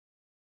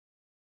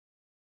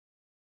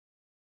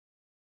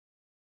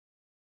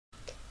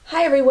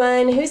Hi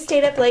everyone, who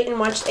stayed up late and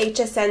watched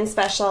HSN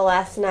special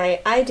last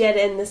night? I did,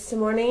 and this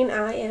morning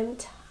I am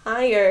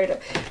tired,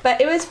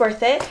 but it was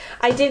worth it.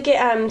 I did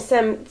get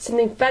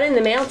something fun in the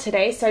mail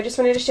today, so I just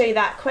wanted to show you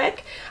that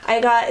quick. I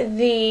got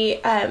the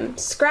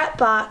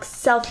Scrapbox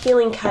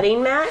self-healing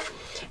cutting mat,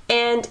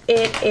 and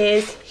it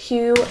is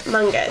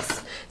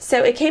humongous.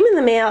 So it came in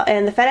the mail,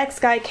 and the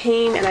FedEx guy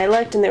came, and I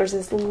looked, and there was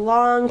this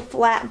long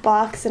flat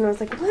box, and I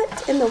was like,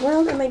 what in the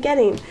world am I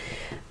getting?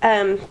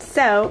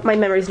 So my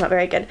memory's not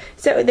very good.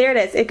 So there it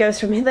is. It goes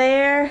from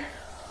there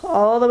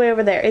all the way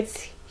over there.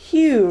 It's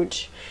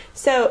huge.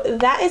 So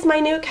that is my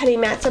new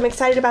cutting mat, so I'm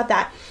excited about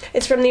that.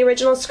 It's from the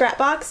original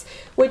Scrapbox,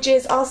 which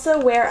is also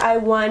where I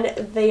won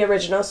the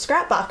original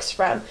Scrapbox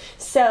from.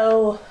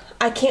 So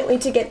I can't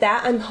wait to get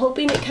that. I'm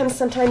hoping it comes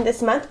sometime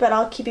this month, but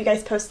I'll keep you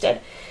guys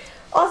posted.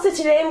 Also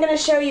today I'm going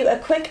to show you a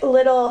quick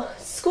little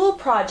school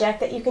project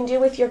that you can do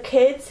with your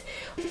kids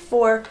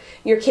for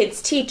your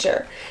kids'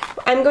 teacher.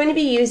 I'm going to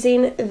be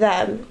using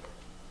the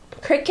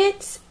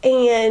Cri-Kits,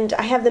 and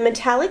I have the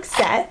metallic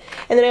set,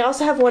 and then I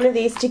also have one of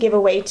these to give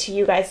away to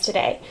you guys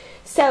today.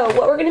 So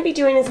what we're going to be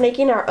doing is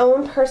making our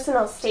own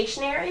personal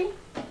stationery.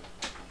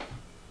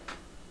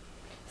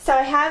 So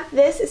I have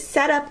this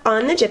set up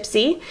on the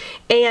Gypsy,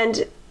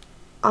 and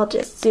I'll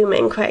just zoom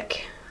in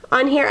quick.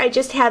 On here I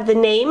just have the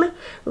name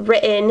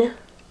written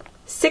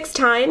 6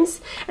 times,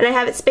 and I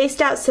have it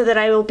spaced out so that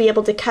I will be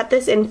able to cut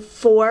this in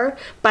 4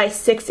 by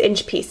 6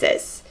 inch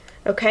pieces.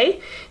 Okay,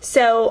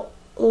 so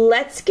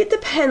let's get the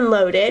pen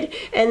loaded,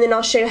 and then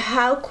I'll show you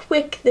how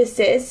quick this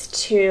is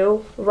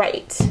to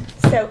write.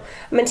 So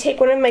I'm going to take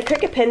one of my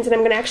Cricut pens, and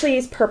I'm going to actually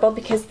use purple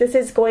because this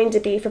is going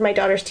to be for my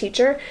daughter's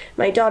teacher.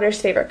 My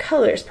daughter's favorite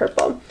color is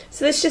purple.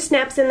 So this just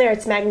snaps in there,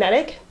 it's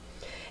magnetic,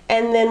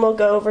 and then we'll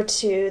go over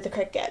to the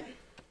Cricut.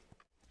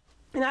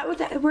 Now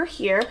that we're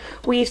here,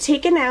 we've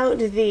taken out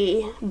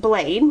the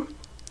blade,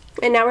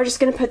 and now we're just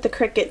going to put the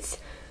Cricuts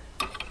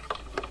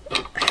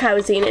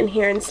housing in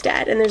here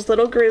instead. And there's a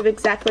little groove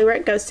exactly where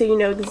it goes, so you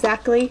know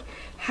exactly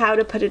how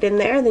to put it in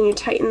there. Then you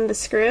tighten the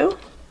screw,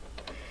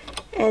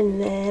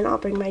 and then I'll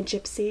bring my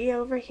Gypsy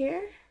over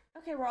here.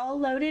 Okay, we're all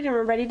loaded and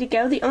we're ready to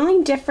go. The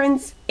only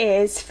difference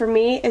is, for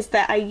me, is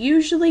that I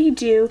usually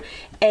do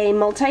a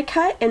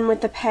multi-cut, and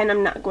with the pen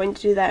I'm not going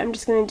to do that. I'm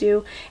just going to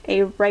do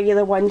a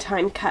regular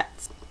one-time cut.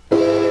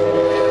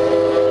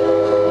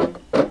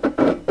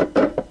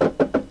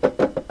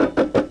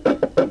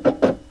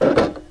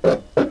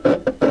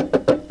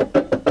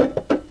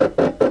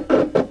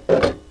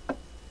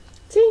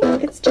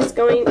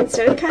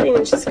 Instead of cutting,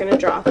 it's just going to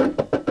draw.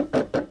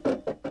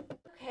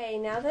 Okay,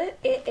 now that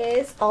it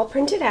is all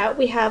printed out,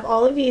 we have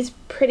all of these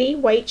pretty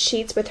white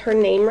sheets with her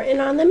name written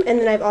on them, and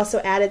then I've also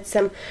added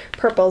some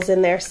purples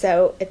in there,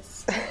 so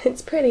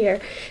it's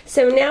prettier.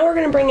 So now we're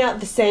going to bring out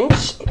the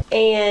cinch,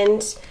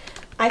 and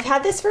I've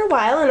had this for a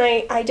while, and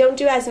I don't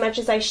do as much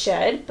as I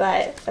should,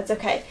 but that's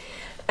okay.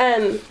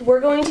 We're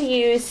going to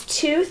use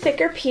 2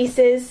 thicker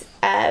pieces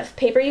of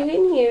paper. You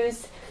can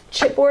use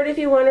chipboard if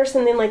you want or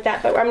something like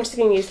that, but I'm just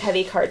going to use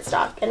heavy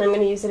cardstock, and I'm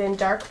going to use it in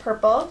dark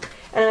purple,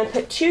 and I'm going to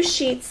put 2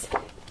 sheets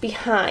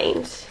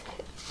behind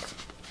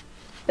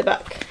the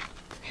book.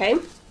 Okay,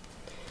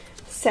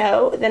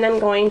 so then I'm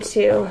going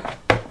to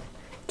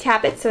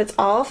tap it so it's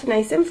all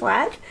nice and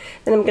flat,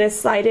 then I'm going to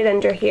slide it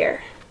under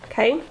here.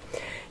 Okay,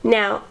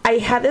 now I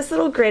have this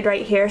little grid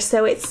right here,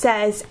 so it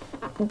says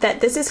that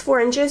this is 4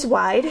 inches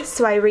wide,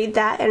 so I read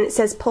that, and it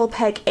says pull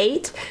peg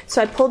 8,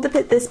 so I pulled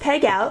this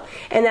peg out,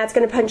 and that's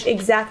going to punch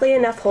exactly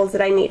enough holes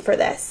that I need for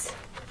this.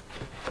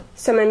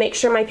 So I'm going to make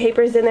sure my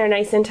paper's in there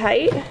nice and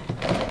tight,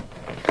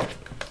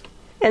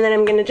 and then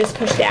I'm going to just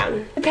push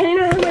down. Depending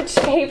on how much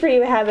paper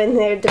you have in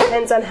there,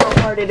 depends on how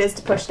hard it is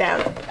to push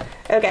down.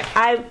 Okay,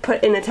 I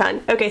put in a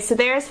ton. Okay, so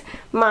there's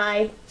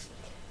my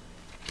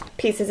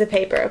pieces of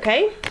paper,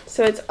 okay?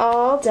 So it's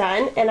all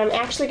done, and I'm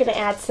actually going to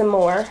add some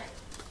more,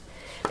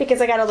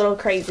 because I got a little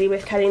crazy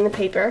with cutting the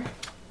paper.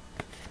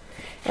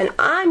 And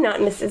I'm not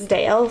Mrs.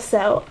 Dale,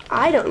 so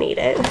I don't need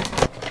it.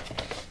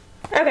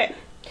 Okay,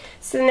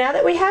 so now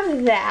that we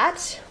have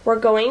that, we're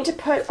going to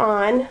put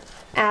on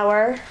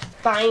our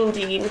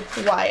binding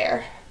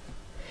wire.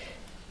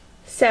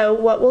 So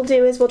what we'll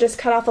do is we'll just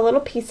cut off a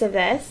little piece of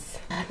this.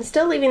 I'm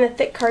still leaving the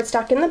thick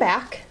cardstock in the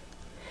back.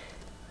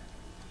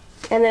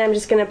 And then I'm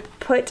just going to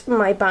put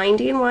my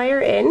binding wire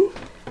in.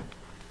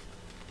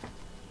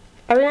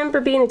 I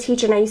remember being a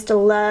teacher, and I used to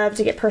love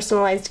to get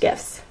personalized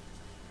gifts.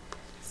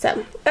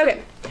 So,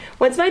 okay,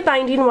 once my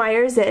binding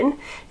wire is in,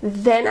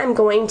 then I'm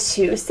going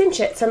to cinch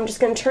it. So I'm just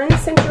going to turn the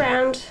cinch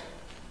around.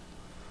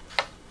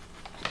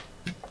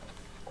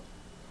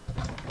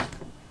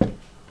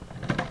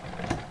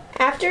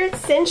 After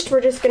it's cinched,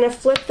 we're just going to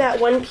flip that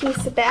one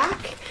piece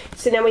back.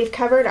 So now we've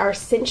covered our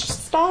cinched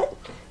spot.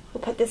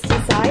 We'll put this to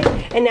the side,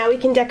 and now we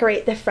can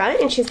decorate the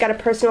front, and she's got a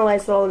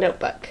personalized little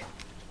notebook.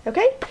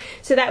 Okay,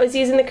 so that was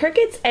using the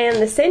Cricuts and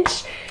the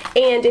cinch,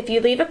 and if you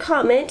leave a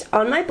comment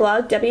on my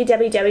blog,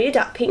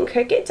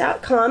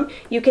 www.pinkcricut.com,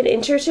 you can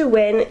enter to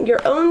win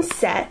your own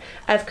set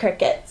of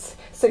Cricuts.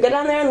 So get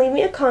on there and leave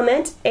me a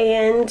comment,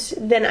 and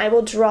then I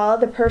will draw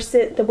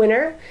the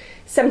winner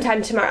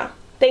sometime tomorrow.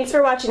 Thanks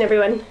for watching,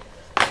 everyone.